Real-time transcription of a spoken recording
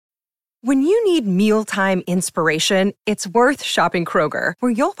When you need mealtime inspiration, it's worth shopping Kroger,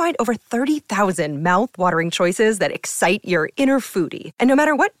 where you'll find over 30,000 mouth-watering choices that excite your inner foodie. And no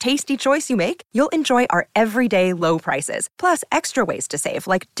matter what tasty choice you make, you'll enjoy our everyday low prices, plus extra ways to save,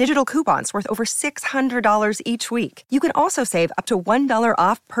 like digital coupons worth over $600 each week. You can also save up to $1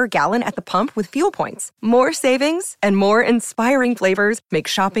 off per gallon at the pump with fuel points. More savings and more inspiring flavors make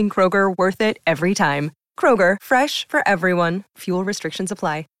shopping Kroger worth it every time. Kroger, fresh for everyone. Fuel restrictions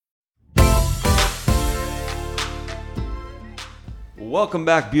apply. Welcome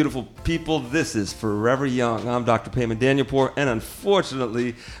back, beautiful people. This is Forever Young. I'm Dr. Payman Danielpour, and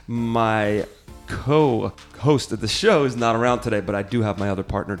unfortunately, my co-host of the show is not around today, but I do have my other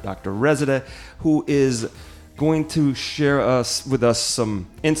partner, Dr. Rezzadeh, who is going to share with us some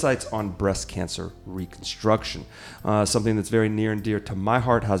insights on breast cancer reconstruction, something that's very near and dear to my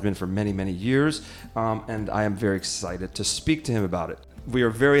heart, has been for many, many years, and I am very excited to speak to him about it. We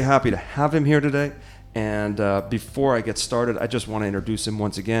are very happy to have him here today. And before I get started, I just want to introduce him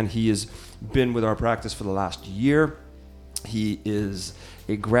once again. He has been with our practice for the last year. He is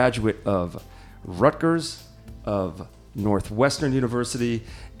a graduate of Rutgers, of Northwestern University,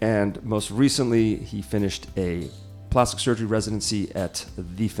 and most recently he finished a plastic surgery residency at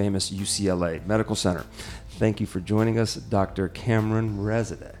the famous UCLA Medical Center. Thank you for joining us, Dr. Kameron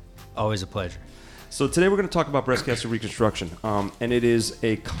Rezzadeh. Always a pleasure. So today we're going to talk about breast cancer reconstruction, and it is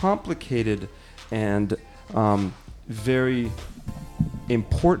a complicated and very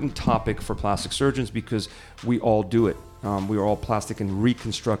important topic for plastic surgeons because we all do it. We are all plastic and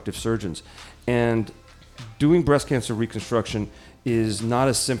reconstructive surgeons. And doing breast cancer reconstruction is not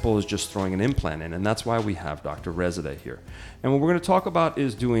as simple as just throwing an implant in, and that's why we have Dr. Rezzadeh here. And what we're going to talk about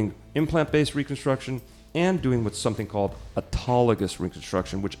is doing implant-based reconstruction and doing what's something called autologous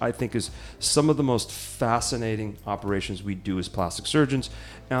reconstruction, which I think is some of the most fascinating operations we do as plastic surgeons.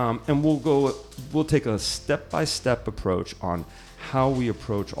 And we'll take a step-by-step approach on how we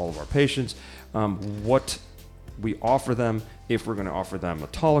approach all of our patients, what we offer them, if we're going to offer them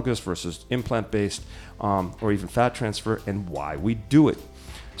autologous versus implant-based, or even fat transfer, and why we do it.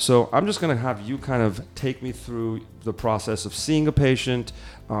 So I'm just going to have you kind of take me through the process of seeing a patient,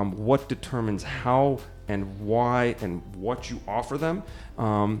 what determines how and why and what you offer them,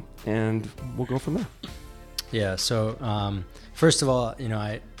 and we'll go from there. Yeah, so first of all,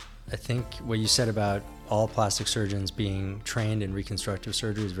 I think what you said about all plastic surgeons being trained in reconstructive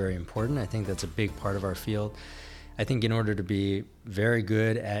surgery is very important. I think that's a big part of our field. I think in order to be very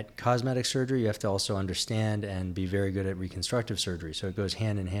good at cosmetic surgery, you have to also understand and be very good at reconstructive surgery. So it goes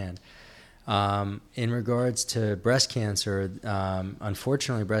hand in hand. In regards to breast cancer,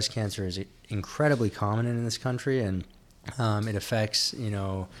 unfortunately, breast cancer is incredibly common in this country, and it affects,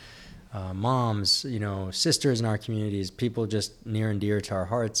 moms, sisters in our communities, people just near and dear to our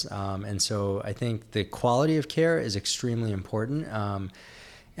hearts. And so I think the quality of care is extremely important.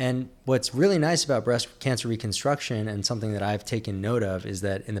 And what's really nice about breast cancer reconstruction, and something that I've taken note of, is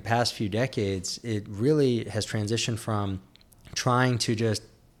that in the past few decades, it really has transitioned from trying to just,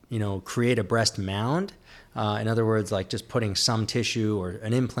 create a breast mound. In other words, like just putting some tissue or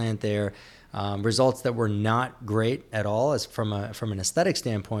an implant there, results that were not great at all from an aesthetic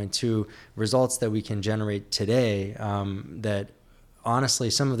standpoint, to results that we can generate today that honestly,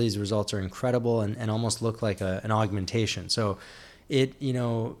 some of these results are incredible and almost look like an augmentation. So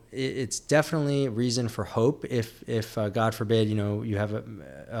it's definitely a reason for hope if God forbid, you have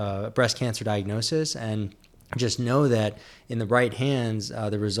a breast cancer diagnosis, and just know that in the right hands,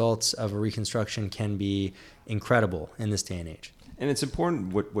 the results of a reconstruction can be incredible in this day and age. And it's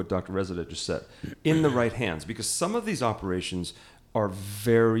important what Dr. Rezzadeh just said, in the right hands, because some of these operations are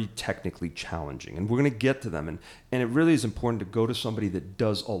very technically challenging, and we're going to get to them. And it really is important to go to somebody that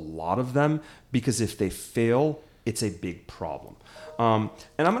does a lot of them, because if they fail, it's a big problem. And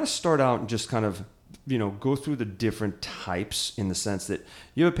I'm going to start out and just kind of, go through the different types, in the sense that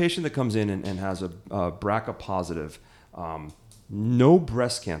you have a patient that comes in and has a BRCA positive, no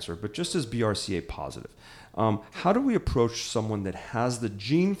breast cancer, but just as BRCA positive. How do we approach someone that has the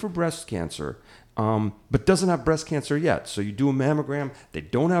gene for breast cancer, but doesn't have breast cancer yet? So you do a mammogram, they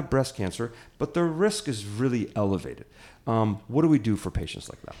don't have breast cancer, but their risk is really elevated. What do we do for patients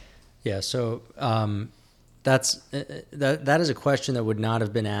like that? Yeah, so that is a question that would not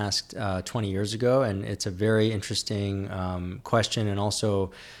have been asked 20 years ago, and it's a very interesting question, and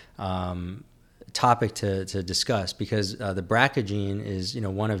also topic to discuss, because the BRCA gene is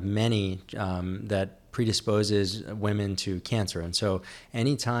one of many that predisposes women to cancer. And so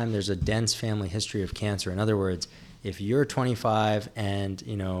anytime there's a dense family history of cancer, in other words, if you're 25 and,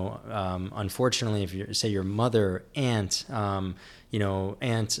 unfortunately, if you say your mother, aunt,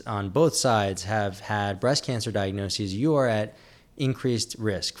 aunts on both sides have had breast cancer diagnoses, you are at increased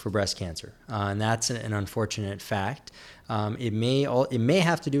risk for breast cancer. And that's an unfortunate fact. It may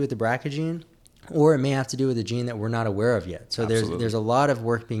have to do with the BRCA gene, or it may have to do with a gene that we're not aware of yet. So there's a lot of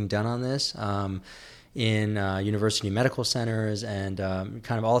work being done on this in university medical centers and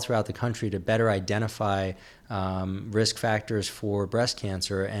kind of all throughout the country to better identify risk factors for breast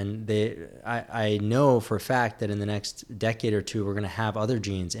cancer. And I know for a fact that in the next decade or two, we're going to have other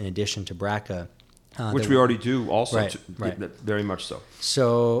genes in addition to BRCA. Which we already do also, right. Very much so.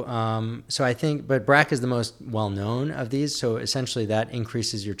 So I think, but BRCA is the most well-known of these, so essentially that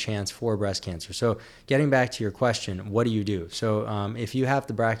increases your chance for breast cancer. So getting back to your question, what do you do? So if you have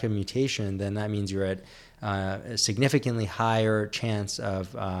the BRCA mutation, then that means you're at a significantly higher chance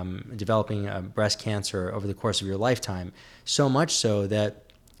of developing breast cancer over the course of your lifetime, so much so that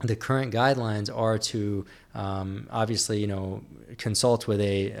the current guidelines are to obviously, consult with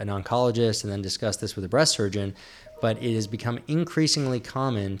an oncologist and then discuss this with a breast surgeon. But it has become increasingly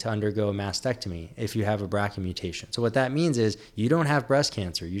common to undergo a mastectomy if you have a BRCA mutation. So what that means is you don't have breast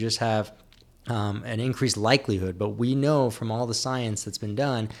cancer. You just have an increased likelihood. But we know from all the science that's been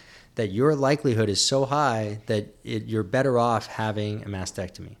done that your likelihood is so high that you're better off having a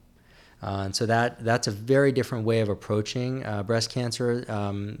mastectomy. And so that's a very different way of approaching breast cancer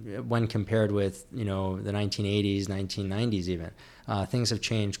when compared with the 1980s, 1990s even. Things have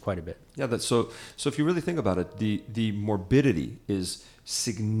changed quite a bit. Yeah, so if you really think about it, the morbidity is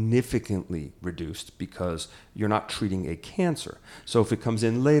significantly reduced because you're not treating a cancer. So if it comes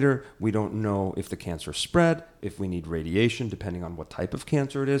in later, we don't know if the cancer spread, if we need radiation, depending on what type of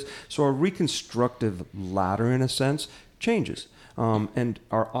cancer it is. So our reconstructive ladder, in a sense, changes. And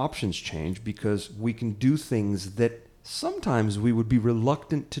our options change because we can do things that sometimes we would be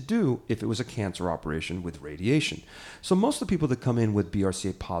reluctant to do if it was a cancer operation with radiation. So most of the people that come in with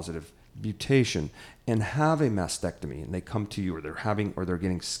BRCA positive mutation and have a mastectomy, and they come to you or they're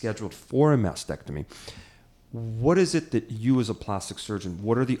getting scheduled for a mastectomy, what is it that you as a plastic surgeon,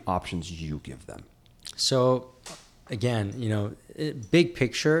 what are the options you give them? So again, big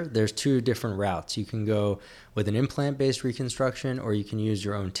picture, there's two different routes. You can go with an implant-based reconstruction, or you can use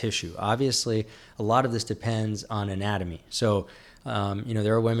your own tissue. Obviously, a lot of this depends on anatomy. So,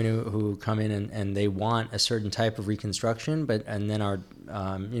 there are women who come in and they want a certain type of reconstruction, and then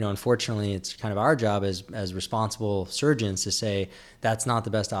unfortunately, it's kind of our job as responsible surgeons to say that's not the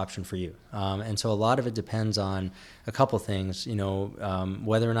best option for you. And so a lot of it depends on a couple things,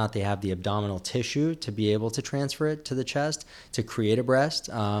 whether or not they have the abdominal tissue to be able to transfer it to the chest to create a breast.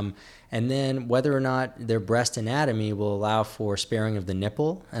 And then whether or not their breast anatomy will allow for sparing of the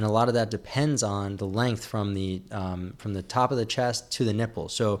nipple. And a lot of that depends on the length from the top of the chest to the nipple.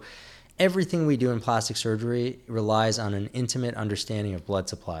 So everything we do in plastic surgery relies on an intimate understanding of blood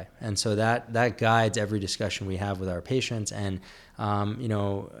supply. And so that guides every discussion we have with our patients. And,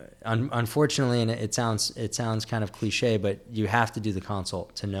 unfortunately, and it sounds kind of cliche, but you have to do the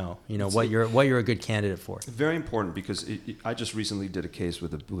consult to know, what you're a good candidate for. Very important because I just recently did a case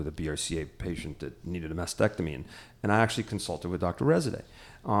with a BRCA patient that needed a mastectomy, and I actually consulted with Dr. Rezzadeh.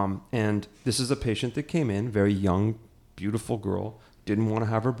 And this is a patient that came in, very young, beautiful girl, didn't want to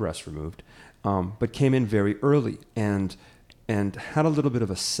have her breast removed, but came in very early and had a little bit of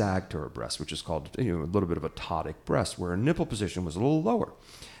a sag to her breast, which is called a little bit of a ptotic breast, where her nipple position was a little lower.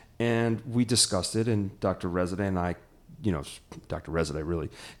 And we discussed it, and Dr. Rezzadeh and I, Dr. Rezzadeh really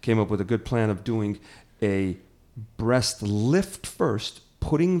came up with a good plan of doing a breast lift first,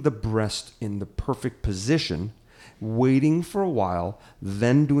 putting the breast in the perfect position, waiting for a while,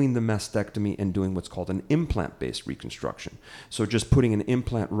 then doing the mastectomy and doing what's called an implant-based reconstruction. So just putting an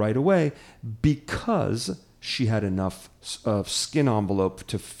implant right away because she had enough skin envelope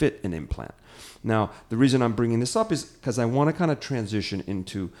to fit an implant. Now, the reason I'm bringing this up is because I want to kind of transition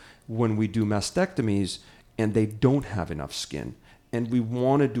into when we do mastectomies and they don't have enough skin and we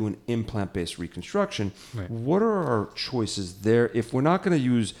want to do an implant-based reconstruction. Right. What are our choices there? If we're not going to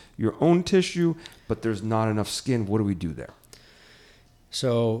use your own tissue, but there's not enough skin, what do we do there?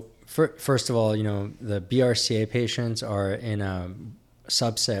 So first of all, the BRCA patients are in a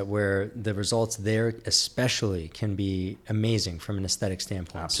subset where the results there especially can be amazing from an aesthetic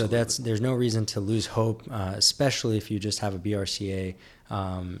standpoint. Absolutely. So there's no reason to lose hope, especially if you just have a BRCA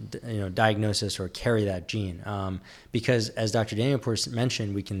diagnosis or carry that gene. Because as Dr. Danielpour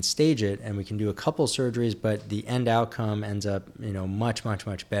mentioned, we can stage it and we can do a couple surgeries, but the end outcome ends up, much, much,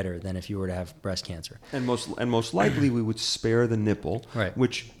 much better than if you were to have breast cancer. And most likely we would spare the nipple, right,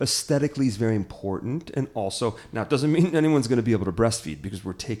 which aesthetically is very important. And also, now it doesn't mean anyone's going to be able to breastfeed because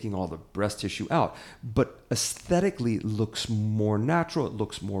we're taking all the breast tissue out, but aesthetically it looks more natural, it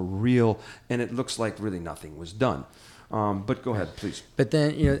looks more real, and it looks like really nothing was done. But go ahead, please. But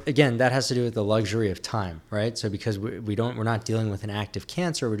then, again, that has to do with the luxury of time, right? So because we're not dealing with an active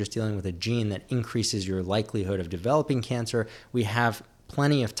cancer, we're just dealing with a gene that increases your likelihood of developing cancer. We have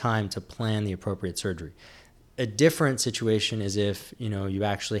plenty of time to plan the appropriate surgery. A different situation is if, you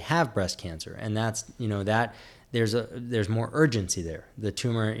actually have breast cancer, and that's, there's more urgency there. The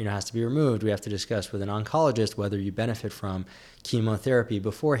tumor, has to be removed. We have to discuss with an oncologist whether you benefit from chemotherapy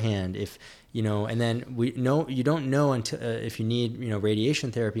beforehand. And then you don't know until if you need,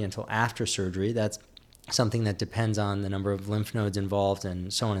 radiation therapy until after surgery. That's something that depends on the number of lymph nodes involved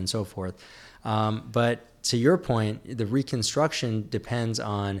and so on and so forth. But to your point, the reconstruction depends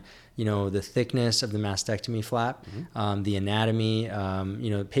on, the thickness of the mastectomy flap, the anatomy,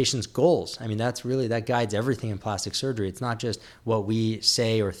 patient's goals. I mean, that guides everything in plastic surgery. It's not just what we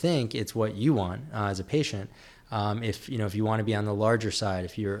say or think, it's what you want as a patient. If you want to be on the larger side,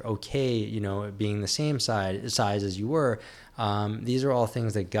 if you're okay, being the same size as you were, these are all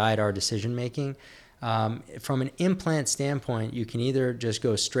things that guide our decision making. From an implant standpoint, you can either just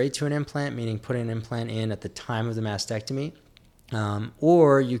go straight to an implant, meaning put an implant in at the time of the mastectomy,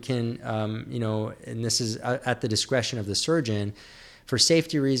 or you can, and this is at the discretion of the surgeon, for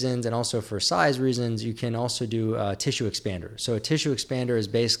safety reasons and also for size reasons, you can also do a tissue expander. So a tissue expander is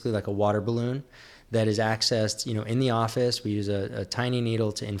basically like a water balloon that is accessed, in the office. We use a tiny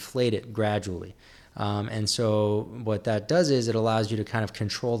needle to inflate it gradually. And so what that does is it allows you to kind of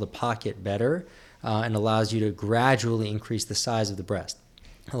control the pocket better and allows you to gradually increase the size of the breast.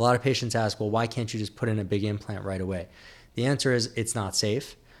 A lot of patients ask, well, why can't you just put in a big implant right away? The answer is it's not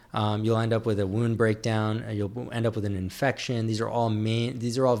safe. You'll end up with a wound breakdown. You'll end up with an infection. These are all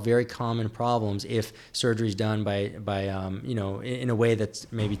very common problems if surgery is done by in a way that's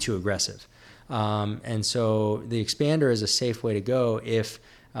maybe too aggressive. And so the expander is a safe way to go if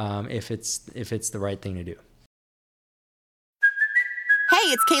it's the right thing to do. Hey,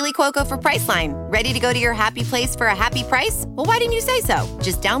 it's Kaylee Cuoco for Priceline. Ready to go to your happy place for a happy price? Well, why didn't you say so?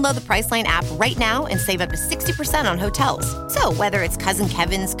 Just download the Priceline app right now and save up to 60% on hotels. So whether it's Cousin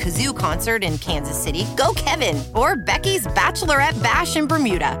Kevin's Kazoo Concert in Kansas City, go Kevin, or Becky's Bachelorette Bash in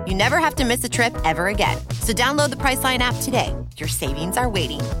Bermuda, you never have to miss a trip ever again. So download the Priceline app today. Your savings are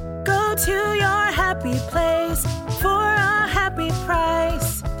waiting. Go to your happy place for a happy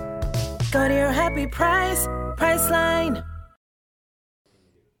price. Go to your happy price, Priceline.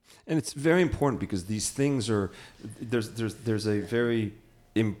 And it's very important because these things there's a very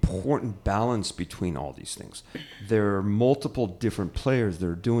important balance between all these things. There are multiple different players that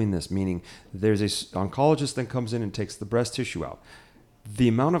are doing this, meaning there's an oncologist that comes in and takes the breast tissue out. The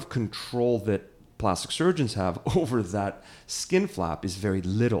amount of control that plastic surgeons have over that skin flap is very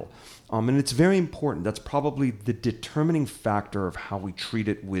little. And it's very important. That's probably the determining factor of how we treat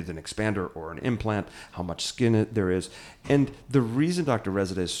it with an expander or an implant, how much skin there is. And the reason Dr.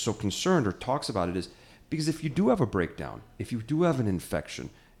 Rezzadeh is so concerned or talks about it is because if you do have a breakdown, if you do have an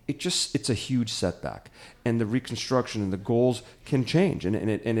infection, it's a huge setback. And the reconstruction and the goals can change. And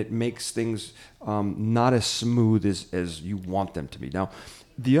it makes things not as smooth as you want them to be. Now,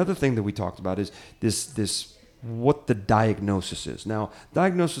 the other thing that we talked about is this what the diagnosis is. Now,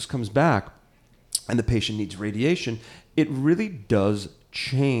 diagnosis comes back and the patient needs radiation. It really does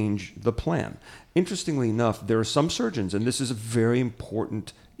change the plan. Interestingly enough, there are some surgeons, and this is a very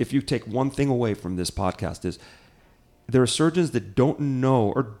important, if you take one thing away from this podcast, is there are surgeons that don't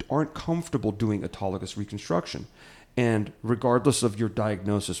know or aren't comfortable doing autologous reconstruction. And regardless of your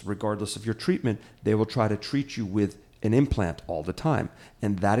diagnosis, regardless of your treatment, they will try to treat you with an implant all the time.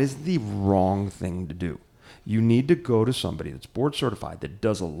 And that is the wrong thing to do. You need to go to somebody that's board certified, that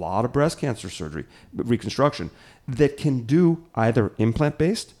does a lot of breast cancer surgery, reconstruction, that can do either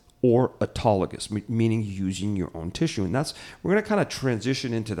implant-based or autologous, meaning using your own tissue. And we're going to kind of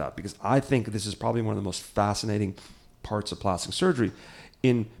transition into that because I think this is probably one of the most fascinating parts of plastic surgery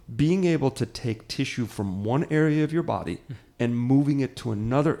in being able to take tissue from one area of your body and moving it to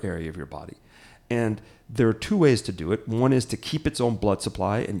another area of your body. And there are two ways to do it. One is to keep its own blood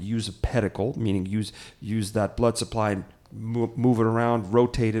supply and use a pedicle, meaning use that blood supply and move it around,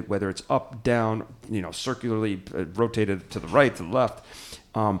 rotate it, whether it's up, down, circularly rotated to the right, to the left,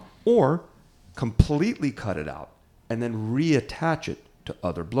 or completely cut it out and then reattach it to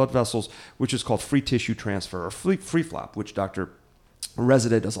other blood vessels, which is called free tissue transfer, or free flap, which Dr.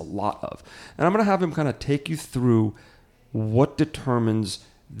 Rezzadeh does a lot of. And I'm going to have him kind of take you through what determines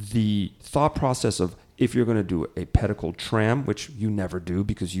the thought process of if you're going to do a pedicle tram, which you never do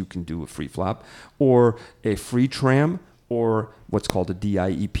because you can do a free flap, or a free tram, or what's called a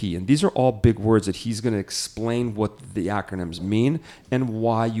DIEP. And these are all big words that he's going to explain what the acronyms mean and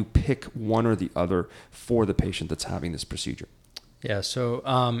why you pick one or the other for the patient that's having this procedure. Yeah,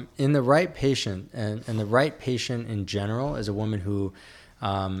 so in the right patient, and the right patient in general is a woman who,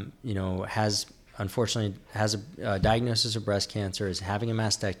 unfortunately has a diagnosis of breast cancer, is having a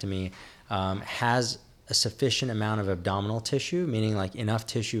mastectomy, has a sufficient amount of abdominal tissue, meaning like enough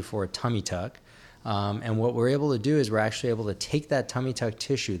tissue for a tummy tuck. And what we're able to do is we're actually able to take that tummy tuck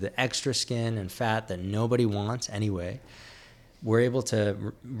tissue, the extra skin and fat that nobody wants anyway, we're able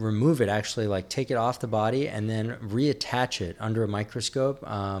to remove it, actually like take it off the body and then reattach it under a microscope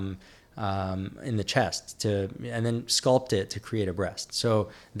in the chest and then sculpt it to create a breast. So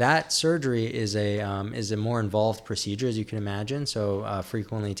that surgery is a more involved procedure, as you can imagine. So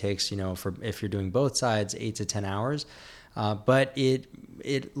frequently takes, if you're doing both sides, 8 to 10 hours. But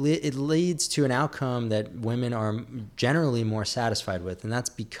it leads to an outcome that women are generally more satisfied with, and that's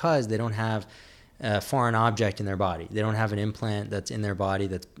because they don't have a foreign object in their body. They don't have an implant that's in their body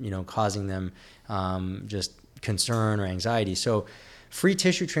that's causing them just concern or anxiety. So free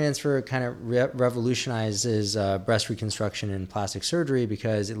tissue transfer kind of revolutionizes breast reconstruction and plastic surgery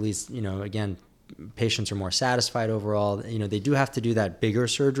because at least again, patients are more satisfied overall. They do have to do that bigger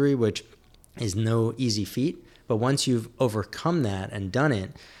surgery, which is no easy feat. But once you've overcome that and done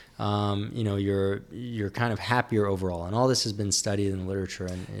it, you're kind of happier overall. And all this has been studied in the literature,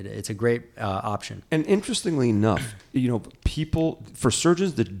 and it's a great option. And interestingly enough, for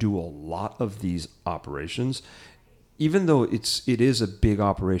surgeons that do a lot of these operations, even though it is a big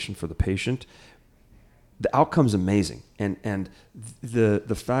operation for the patient, the outcome's amazing. And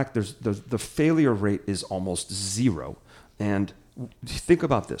the fact the failure rate is almost zero. And think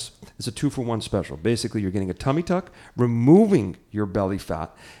about this. It's a 2-for-1 special. Basically, you're getting a tummy tuck, removing your belly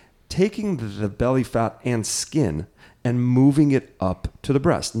fat, taking the belly fat and skin, and moving it up to the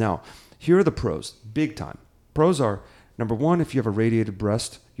breast. Now, here are the pros, big time. Pros are, number one, if you have a radiated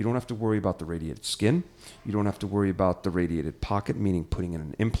breast, you don't have to worry about the radiated skin. You don't have to worry about the radiated pocket, meaning putting in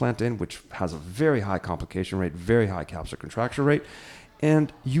an implant in, which has a very high complication rate, very high capsular contracture rate.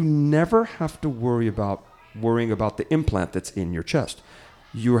 And you never have to worrying about the implant that's in your chest.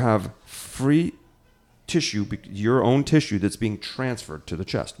 You have free tissue, your own tissue that's being transferred to the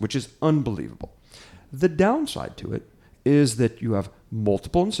chest, which is unbelievable. The downside to it is that you have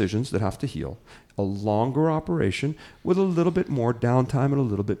multiple incisions that have to heal, a longer operation with a little bit more downtime and a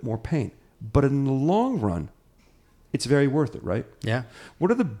little bit more pain. But in the long run, it's very worth it, right? Yeah. What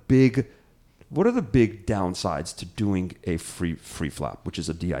are the big downsides to doing a free flap, which is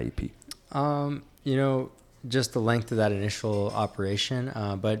a DIEP? Just the length of that initial operation.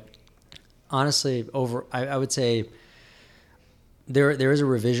 But honestly, I would say there is a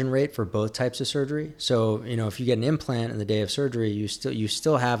revision rate for both types of surgery. So, if you get an implant in the day of surgery, you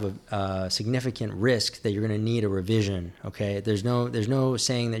still have a significant risk that you're going to need a revision. Okay. There's no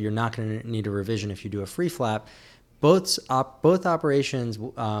saying that you're not going to need a revision if you do a free flap. Both operations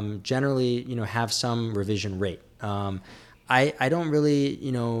generally, have some revision rate. I don't really,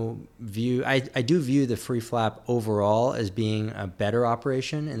 view the free flap overall as being a better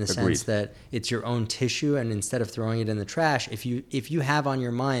operation in the sense that it's your own tissue, and instead of throwing it in the trash, if you have on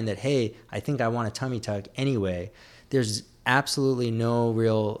your mind that, hey, I think I want a tummy tuck anyway, there's absolutely no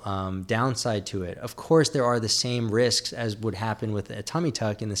real downside to it. Of course, there are the same risks as would happen with a tummy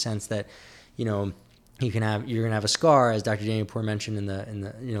tuck in the sense that, you're gonna have a scar, as Dr. Danielpour mentioned, in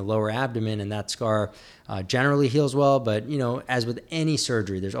the lower abdomen, and that scar generally heals well. But as with any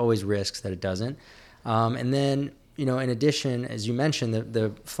surgery, there's always risks that it doesn't. And then in addition, as you mentioned,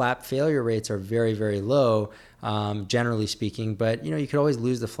 the flap failure rates are very, very low, generally speaking. But you could always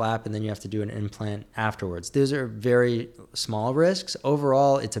lose the flap, and then you have to do an implant afterwards. Those are very small risks.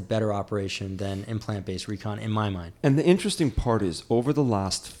 Overall, it's a better operation than implant-based recon, in my mind. And the interesting part is, over the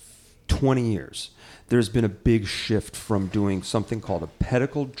last 20 years, there's been a big shift from doing something called a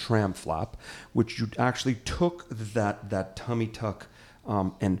pedicle tram flap, which you actually took that tummy tuck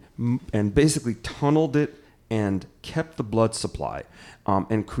and basically tunneled it and kept the blood supply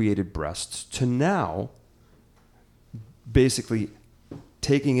and created breasts, to now basically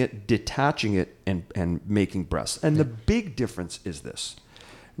taking it, detaching it, and making breasts. And the big difference is this.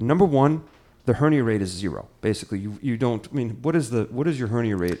 Number one, the hernia rate is zero. Basically, you don't. I mean, what is your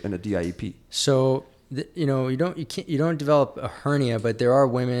hernia rate in a DIEP? So you don't develop a hernia, but there are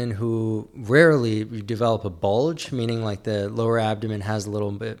women who rarely develop a bulge, meaning like the lower abdomen has a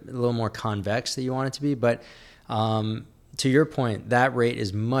little more convex that you want it to be. But to your point, that rate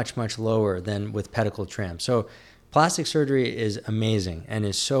is much, much lower than with pedicle tram. So plastic surgery is amazing and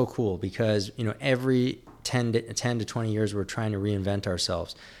is so cool because, every 10 to 20 years, we're trying to reinvent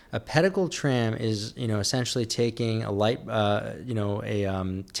ourselves. A pedicle tram is, essentially taking a light,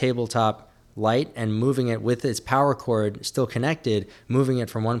 tabletop light and moving it with its power cord still connected, moving it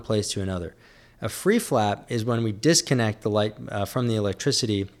from one place to another. A free flap is when we disconnect the light from the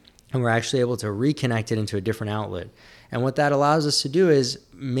electricity and we're actually able to reconnect it into a different outlet. And what that allows us to do is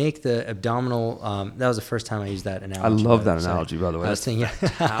make the abdominal, that was the first time I used that analogy. I love that analogy, by the way. I was thinking,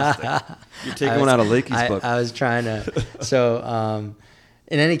 fantastic. You're taking one out of Lakey's book. I was trying to, so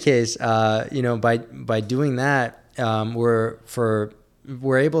in any case, by doing that,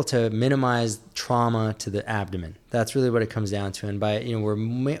 we're able to minimize trauma to the abdomen. That's really what it comes down to. And we're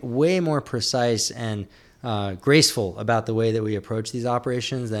way more precise and graceful about the way that we approach these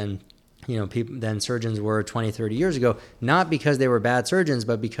operations than surgeons were 20, 30 years ago, not because they were bad surgeons,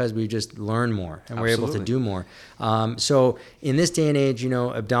 but because we just learn more and we're able to do more. So in this day and age,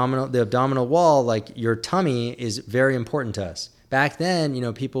 the abdominal wall, like your tummy, is very important to us. Back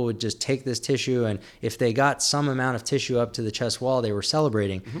then, people would just take this tissue, and if they got some amount of tissue up to the chest wall, they were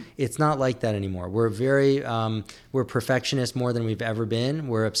celebrating. Mm-hmm. It's not like that anymore. We're we're perfectionists more than we've ever been.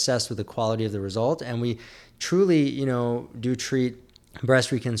 We're obsessed with the quality of the result, and we truly, do treat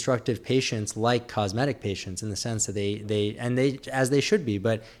breast reconstructive patients like cosmetic patients in the sense that they as they should be,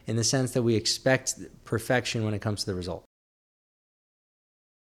 but in the sense that we expect perfection when it comes to the result.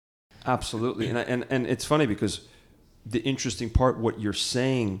 Absolutely, and it's funny because the interesting part, what you're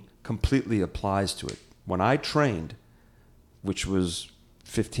saying completely applies to it. When I trained, which was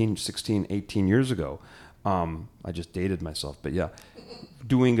 15, 16, 18 years ago, I just dated myself, but yeah,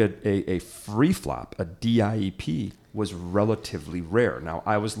 doing a free flap, a DIEP, was relatively rare. Now,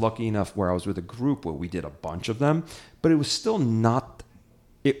 I was lucky enough where I was with a group where we did a bunch of them, but it was still not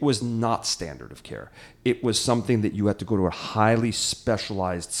standard of care. It was something that you had to go to a highly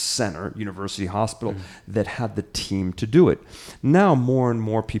specialized center, university hospital, that had the team to do it. Now, more and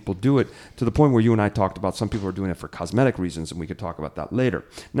more people do it, to the point where you and I talked about some people are doing it for cosmetic reasons, and we could talk about that later.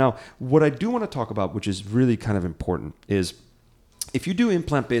 Now, what I do want to talk about, which is really kind of important, is if you do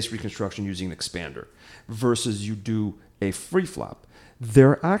implant-based reconstruction using an expander versus you do a free flap, there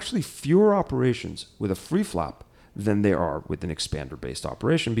are actually fewer operations with a free flap than there are with an expander-based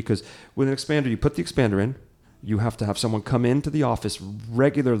operation, because with an expander, you put the expander in, you have to have someone come into the office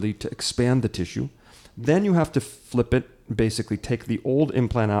regularly to expand the tissue. Then you have to flip it, basically take the old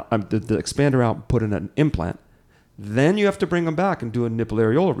implant out, the expander out, and put in an implant. Then you have to bring them back and do a nipple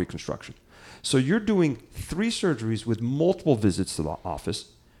areola reconstruction. So you're doing 3 surgeries with multiple visits to the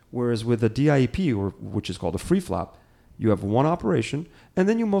office, whereas with a DIEP, which is called a free flap, you have one operation, and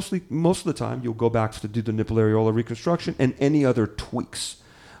then you most of the time you'll go back to do the nipple areola reconstruction and any other tweaks.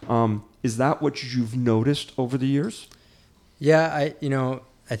 Is that what you've noticed over the years? Yeah, I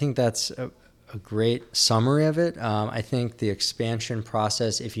think that's a great summary of it. I think the expansion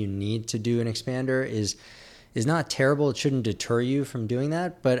process, if you need to do an expander, is not terrible. It shouldn't deter you from doing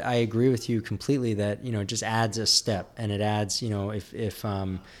that. But I agree with you completely that it just adds a step, and it adds if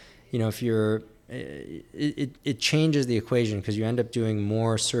you're it changes the equation, because you end up doing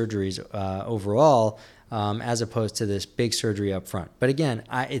more surgeries overall as opposed to this big surgery up front. But again,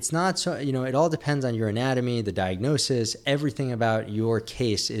 it's not so, it all depends on your anatomy, the diagnosis, everything about your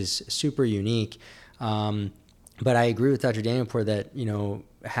case is super unique. But I agree with Dr. Danielpour that,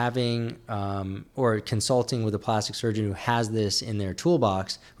 having or consulting with a plastic surgeon who has this in their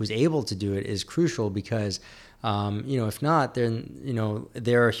toolbox, who's able to do it, is crucial, because if not, then,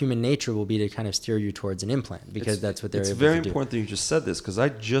 their human nature will be to kind of steer you towards an implant, because that's what they're able to do. It's very important that you just said this, because I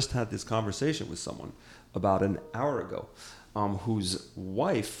just had this conversation with someone about an hour ago whose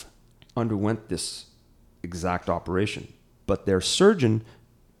wife underwent this exact operation, but their surgeon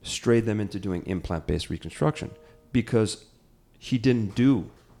strayed them into doing implant-based reconstruction because he didn't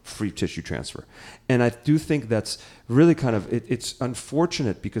do free tissue transfer. And I do think that's really kind of, it's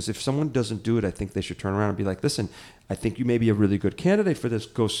unfortunate, because if someone doesn't do it, I think they should turn around and be like, listen, I think you may be a really good candidate for this.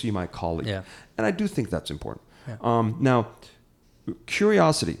 Go see my colleague. Yeah. And I do think that's important. Yeah. Now,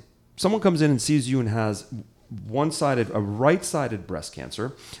 curiosity. Someone comes in and sees you and has a right-sided breast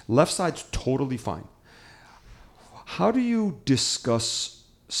cancer. Left side's totally fine. How do you discuss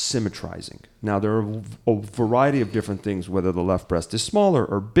symmetrizing? Now, there are a variety of different things, whether the left breast is smaller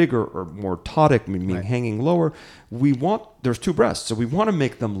or bigger or more ptotic, meaning hanging lower. There's 2 breasts, so we want to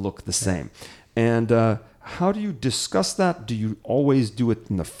make them look the same. And how do you discuss that? Do you always do it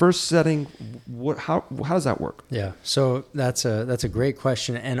in the first setting? How does that work? Yeah, so that's a great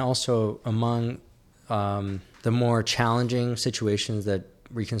question, and also among the more challenging situations that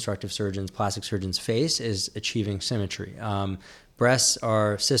reconstructive surgeons, plastic surgeons face is achieving symmetry. Breasts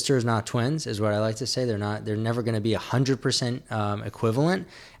are sisters, not twins, is what I like to say. They're never going to be 100% equivalent,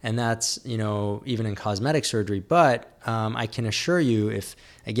 and that's, even in cosmetic surgery. But I can assure you, it's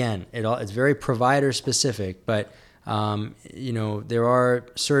very provider specific, but there are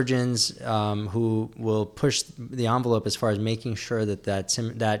surgeons who will push the envelope as far as making sure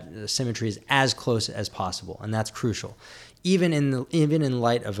that symmetry is as close as possible, and that's crucial, even in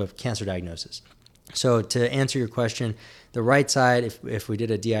light of a cancer diagnosis. So to answer your question, the right side, if we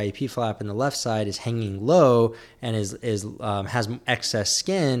did a DIEP flap and the left side is hanging low and has excess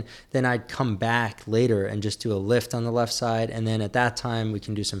skin, then I'd come back later and just do a lift on the left side, and then at that time we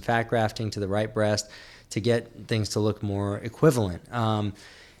can do some fat grafting to the right breast to get things to look more equivalent.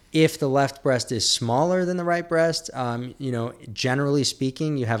 If the left breast is smaller than the right breast, generally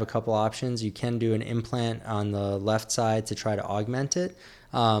speaking, you have a couple options. You can do an implant on the left side to try to augment it.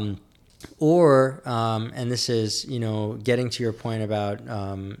 Or, and this is, getting to your point about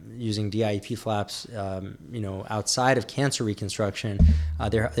using DIEP flaps, outside of cancer reconstruction,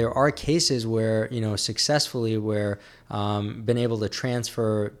 there are cases where, successfully where been able to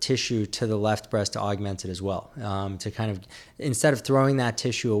transfer tissue to the left breast to augment it as well. To kind of, instead of throwing that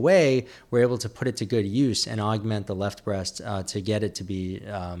tissue away, we're able to put it to good use and augment the left breast to get it to be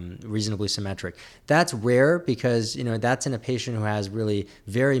reasonably symmetric. That's rare because, that's in a patient who has really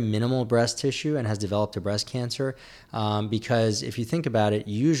very minimal breast tissue and has developed a breast cancer. Because if you think about it,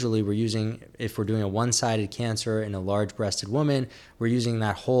 usually if we're doing a one-sided cancer in a large breasted woman, we're using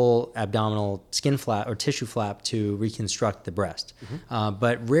that whole abdominal skin flap or tissue flap to reconstruct the breast. Mm-hmm.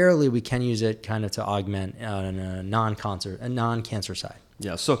 But rarely we can use it kind of to augment on a non-cancer side.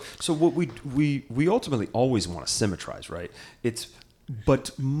 Yeah. So what we ultimately always want to symmetrize, right?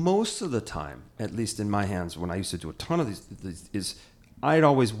 But most of the time, at least in my hands, when I used to do a ton of these is I'd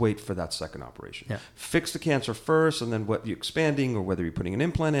always wait for that second operation. Yeah. Fix the cancer first, and then what you're expanding or whether you're putting an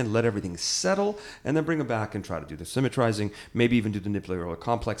implant in, let everything settle, and then bring them back and try to do the symmetrizing, maybe even do the nipple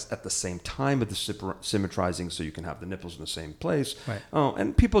complex at the same time with the symmetrizing so you can have the nipples in the same place. Right.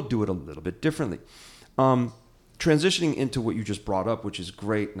 And people do it a little bit differently. Transitioning into what you just brought up, which is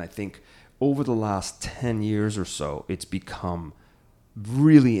great, and I think over the last 10 years or so, it's become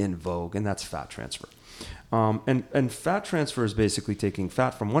really in vogue, and that's fat transfer. And fat transfer is basically taking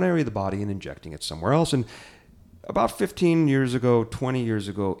fat from one area of the body and injecting it somewhere else. And about 15 years ago, 20 years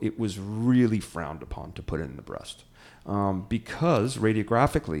ago, it was really frowned upon to put it in the breast because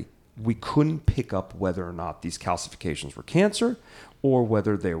radiographically, we couldn't pick up whether or not these calcifications were cancer or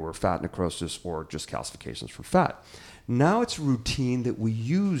whether they were fat necrosis or just calcifications from fat. Now it's routine that we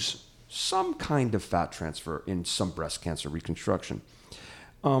use some kind of fat transfer in some breast cancer reconstruction.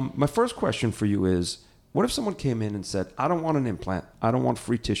 My first question for you is, what if someone came in and said, I don't want an implant, I don't want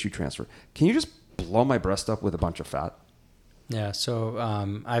free tissue transfer. Can you just blow my breast up with a bunch of fat? Yeah, so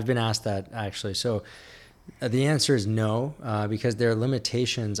I've been asked that actually. So the answer is no, because there are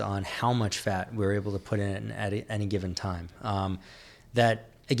limitations on how much fat we're able to put in at any given time. That,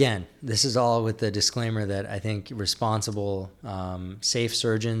 again, this is all with the disclaimer that I think responsible, safe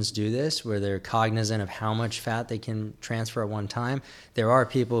surgeons do this, where they're cognizant of how much fat they can transfer at one time. There are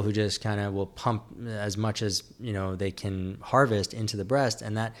people who just kind of will pump as much as they can harvest into the breast,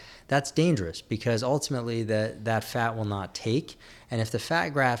 and that's dangerous because ultimately that fat will not take. And if the fat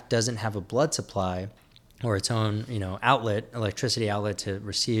graft doesn't have a blood supply or its own, outlet, electricity outlet to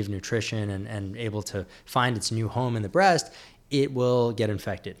receive nutrition and able to find its new home in the breast, it will get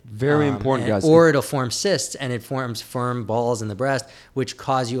infected. Very important, guys. Or it'll form cysts, and it forms firm balls in the breast, which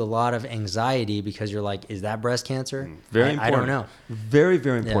cause you a lot of anxiety because you're like, is that breast cancer? Very important. I don't know. Very,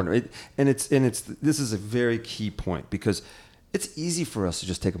 very important. Yeah. This is a very key point because it's easy for us to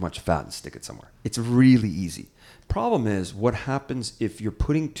just take a bunch of fat and stick it somewhere. It's really easy. Problem is, what happens if you're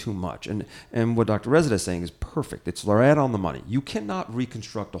putting too much? And what Dr. Rezzadeh is saying is perfect. It's right on the money. You cannot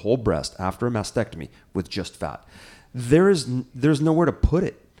reconstruct a whole breast after a mastectomy with just fat. There's nowhere to put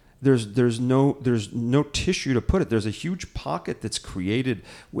it. There's no tissue to put it. There's a huge pocket that's created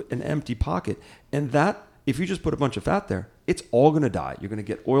with an empty pocket, and that if you just put a bunch of fat there, it's all going to die. You're going to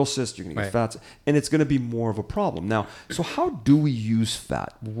get oil cysts, you're going to get fats, and it's going to be more of a problem. Now, so how do we use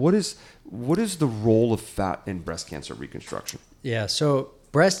fat? What is the role of fat in breast cancer reconstruction? Yeah, so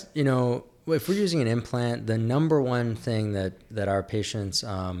breast, if we're using an implant, the number one thing that our patients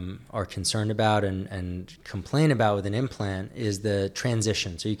are concerned about and complain about with an implant is the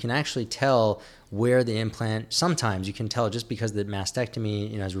transition. So you can actually tell where the implant, sometimes you can tell just because the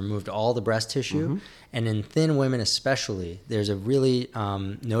mastectomy has removed all the breast tissue. And in thin women especially, there's a really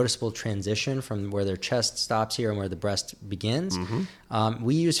noticeable transition from where their chest stops here and where the breast begins.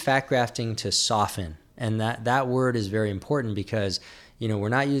 We use fat grafting to soften. And that word is very important because we're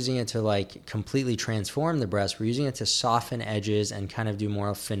not using it to like completely transform the breast. We're using it to soften edges and kind of do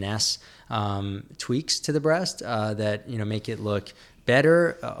more finesse tweaks to the breast that make it look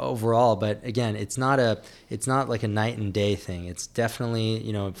better overall. But again, it's not like a night and day thing. It's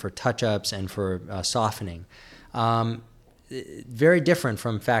definitely for touch-ups and for softening. Very different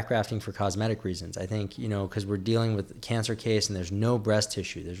from fat grafting for cosmetic reasons. I think because we're dealing with a cancer case and there's no breast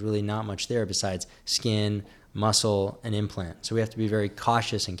tissue. There's really not much there besides skin, muscle, and implant. So we have to be very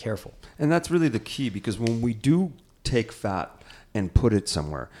cautious and careful. And that's really the key, because when we do take fat and put it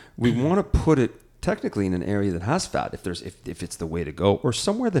somewhere, we want to put it technically in an area that has fat, if it's the way to go, or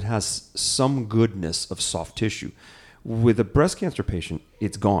somewhere that has some goodness of soft tissue. With a breast cancer patient,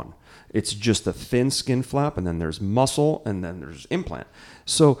 it's gone. It's just a thin skin flap, and then there's muscle, and then there's implant.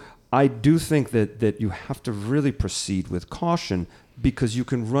 So I do think that you have to really proceed with caution, because you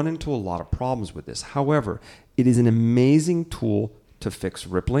can run into a lot of problems with this. However, it is an amazing tool to fix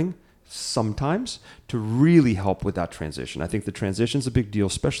rippling, sometimes to really help with that transition. I think the transition is a big deal,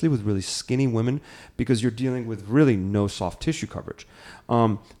 especially with really skinny women, because you're dealing with really no soft tissue coverage.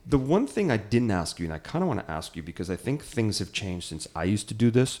 The one thing I didn't ask you, and I kind of want to ask you because I think things have changed since I used to do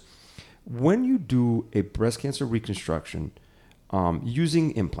this. When you do a breast cancer reconstruction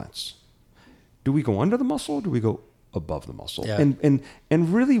using implants, do we go under the muscle or do we go above the muscle? Yeah.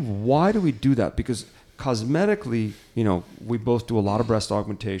 And really, why do we do that? Because cosmetically, we both do a lot of breast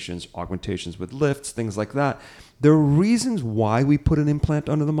augmentations with lifts, things like that. There are reasons why we put an implant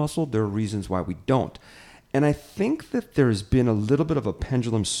under the muscle. There are reasons why we don't. And I think that there's been a little bit of a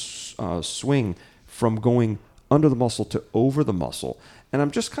pendulum swing from going under the muscle to over the muscle. And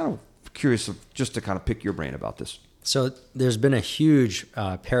I'm just kind of curious just to kind of pick your brain about this. So there's been a huge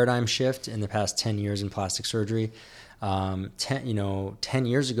paradigm shift in the past 10 years in plastic surgery. 10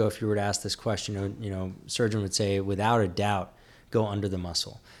 years ago, if you were to ask this question, surgeon would say, without a doubt, go under the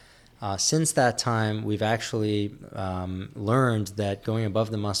muscle. Since that time, we've actually learned that going above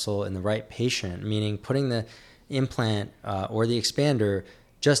the muscle in the right patient, meaning putting the implant or the expander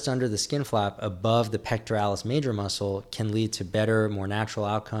just under the skin flap above the pectoralis major muscle, can lead to better, more natural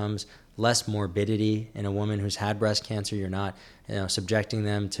outcomes, less morbidity in a woman who's had breast cancer. You're not subjecting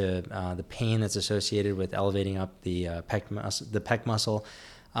them to the pain that's associated with elevating up the pec muscle,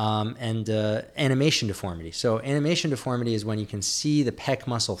 and animation deformity. So animation deformity is when you can see the pec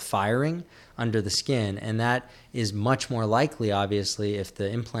muscle firing under the skin, and that is much more likely, obviously, if the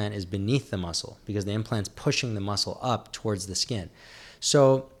implant is beneath the muscle, because the implant's pushing the muscle up towards the skin.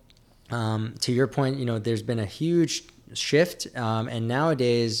 So to your point, there's been a huge shift, and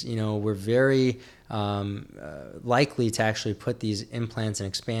nowadays, we're very likely to actually put these implants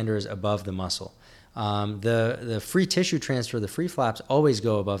and expanders above the muscle. The free tissue transfer, the free flaps always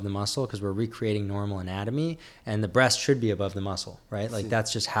go above the muscle because we're recreating normal anatomy, and the breast should be above the muscle, right? Like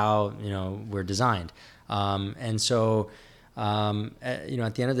that's just how we're designed. And so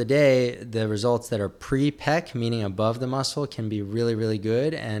at the end of the day, the results that are pre-pec, meaning above the muscle, can be really, really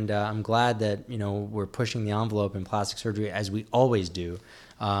good. And I'm glad that we're pushing the envelope in plastic surgery, as we always do.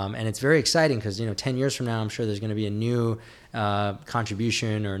 And it's very exciting because 10 years from now, I'm sure there's going to be a new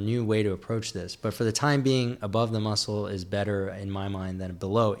contribution or a new way to approach this. But for the time being, above the muscle is better in my mind than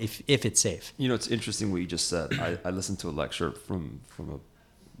below, if it's safe. It's interesting what you just said. I listened to a lecture from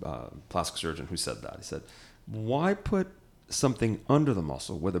a plastic surgeon who said that. He said, why put something under the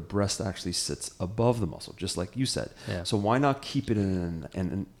muscle where the breast actually sits above the muscle, just like you said? Yeah. So why not keep it in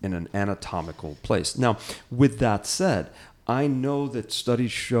an anatomical place? Now, with that said, I know that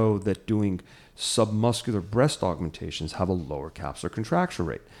studies show that doing submuscular breast augmentations have a lower capsular contracture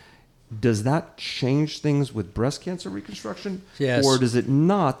rate. Does that change things with breast cancer reconstruction? Yes. Or does it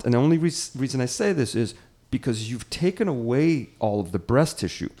not? And the only reason I say this is because you've taken away all of the breast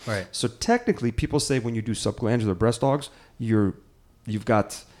tissue. Right. So technically, people say when you do subglandular breast augs, you've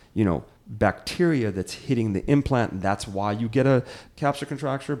got bacteria that's hitting the implant, and that's why you get a capsular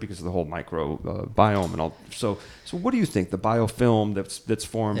contracture, because of the whole microbiome and all. So what do you think? The biofilm that's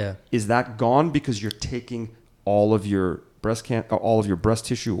formed, is that gone because you're taking all of your breast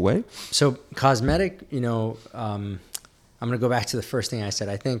tissue away? So cosmetic, I'm going to go back to the first thing I said.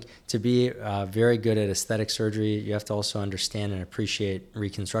 I think to be very good at aesthetic surgery, you have to also understand and appreciate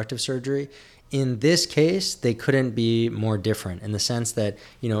reconstructive surgery. In this case, they couldn't be more different in the sense that,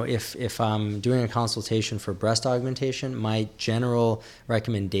 if I'm doing a consultation for breast augmentation, my general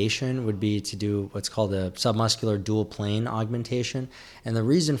recommendation would be to do what's called a submuscular dual plane augmentation. And the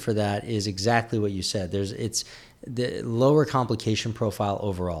reason for that is exactly what you said. It's the lower complication profile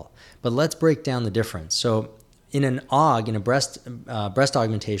overall. But let's break down the difference. So in a breast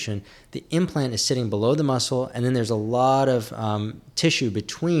augmentation, the implant is sitting below the muscle, and then there's a lot of tissue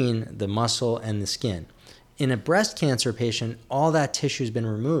between the muscle and the skin. In a breast cancer patient, all that tissue has been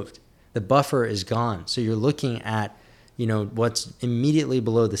removed. The buffer is gone. So you're looking at, what's immediately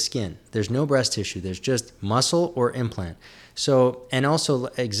below the skin. There's no breast tissue. There's just muscle or implant. So, and also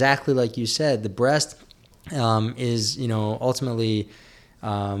exactly like you said, the breast is, ultimately.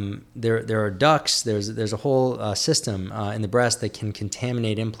 There are ducts. There's a whole system in the breast that can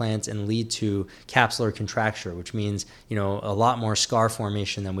contaminate implants and lead to capsular contracture, which means a lot more scar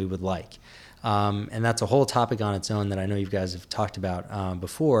formation than we would like. And that's a whole topic on its own that I know you guys have talked about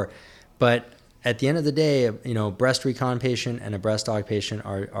before. But at the end of the day, breast recon patient and a breast aug patient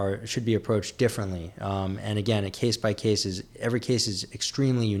should be approached differently. And again, every case is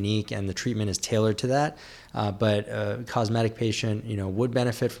extremely unique, and the treatment is tailored to that. But a cosmetic patient, would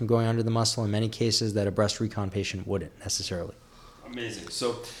benefit from going under the muscle in many cases that a breast recon patient wouldn't necessarily. Amazing.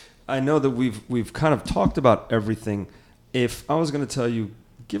 So I know that we've kind of talked about everything. If I was going to tell you,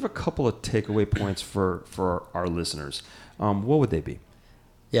 give a couple of takeaway points for our listeners, what would they be?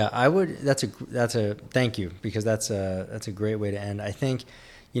 Yeah, I would. That's a thank you, because that's a great way to end. I think,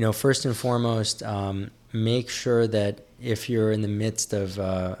 first and foremost, make sure that if you're in the midst of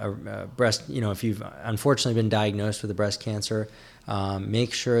a breast, if you've unfortunately been diagnosed with a breast cancer,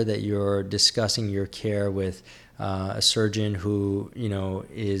 make sure that you're discussing your care with a surgeon who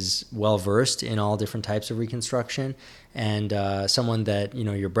is well versed in all different types of reconstruction, and someone that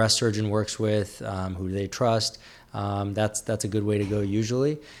your breast surgeon works with, who they trust. That's a good way to go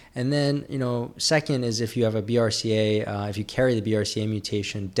usually. And then, second is if you have a BRCA, if you carry the BRCA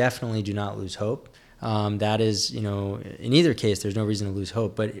mutation, definitely do not lose hope. That is, in either case, there's no reason to lose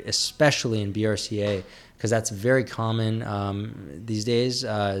hope, but especially in BRCA, because that's very common these days,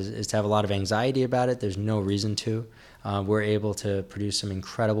 is to have a lot of anxiety about it. There's no reason to. We're able to produce some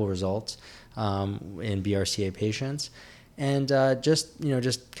incredible results in BRCA patients. And just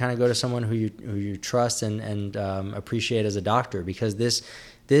kind of go to someone who you trust and appreciate as a doctor, because this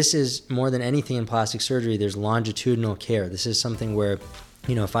is more than anything in plastic surgery. There's longitudinal care. This is something where,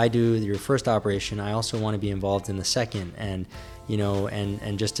 if I do your first operation, I also want to be involved in the second, and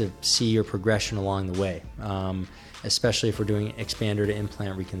just to see your progression along the way. Especially if we're doing expander to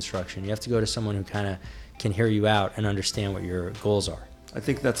implant reconstruction, you have to go to someone who kind of can hear you out and understand what your goals are. I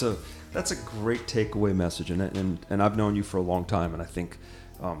think that's a great takeaway message, and I've known you for a long time, and I think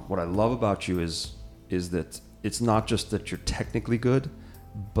what I love about you is that it's not just that you're technically good,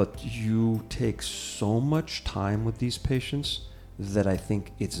 but you take so much time with these patients that I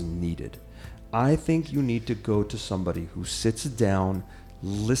think it's needed. I think you need to go to somebody who sits down,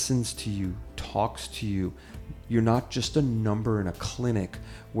 listens to you, talks to you. You're not just a number in a clinic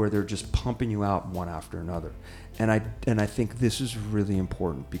where they're just pumping you out one after another. And I think this is really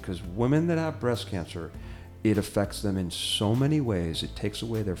important, because women that have breast cancer, it affects them in so many ways. It takes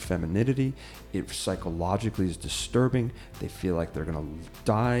away their femininity. It psychologically is disturbing. They feel like they're going to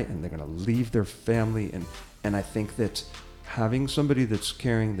die and they're going to leave their family. And I think that having somebody that's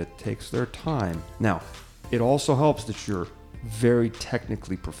caring, that takes their time. Now, it also helps that you're very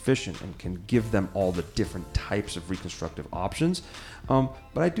technically proficient and can give them all the different types of reconstructive options. But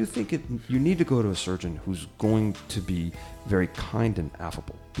I do think you need to go to a surgeon who's going to be very kind and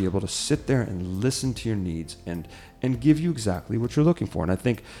affable, be able to sit there and listen to your needs and give you exactly what you're looking for. And I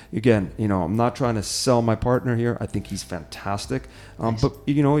think, again, I'm not trying to sell my partner here. I think he's fantastic. But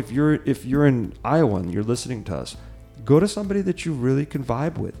if you're in Iowa and you're listening to us, go to somebody that you really can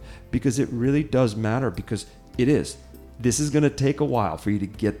vibe with, because it really does matter, because it is. This is going to take a while for you to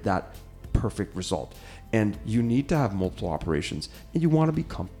get that perfect result. And you need to have multiple operations, and you want to be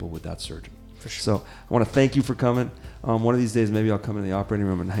comfortable with that surgeon. For sure. So I want to thank you for coming. One of these days, maybe I'll come in the operating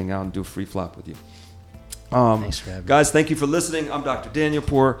room and hang out and do a free flap with you. Thanks for having me. Guys, thank you for listening. I'm Dr. Daniel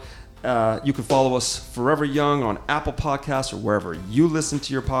Poor. You can follow us Forever Young on Apple Podcasts or wherever you listen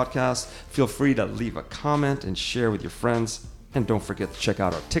to your podcast. Feel free to leave a comment and share with your friends. And don't forget to check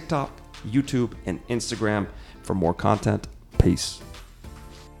out our TikTok, YouTube, and Instagram for more content. Peace.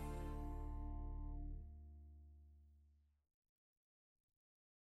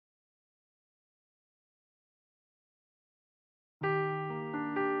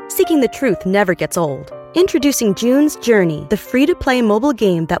 Seeking the truth never gets old. Introducing June's Journey, the free-to-play mobile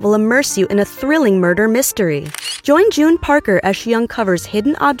game that will immerse you in a thrilling murder mystery. Join June Parker as she uncovers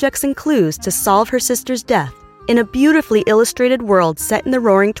hidden objects and clues to solve her sister's death in a beautifully illustrated world set in the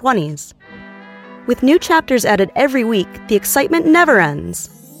Roaring '20s. With new chapters added every week, the excitement never ends.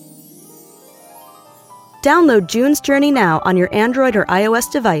 Download June's Journey now on your Android or iOS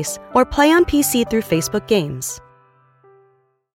device, or play on PC through Facebook Games.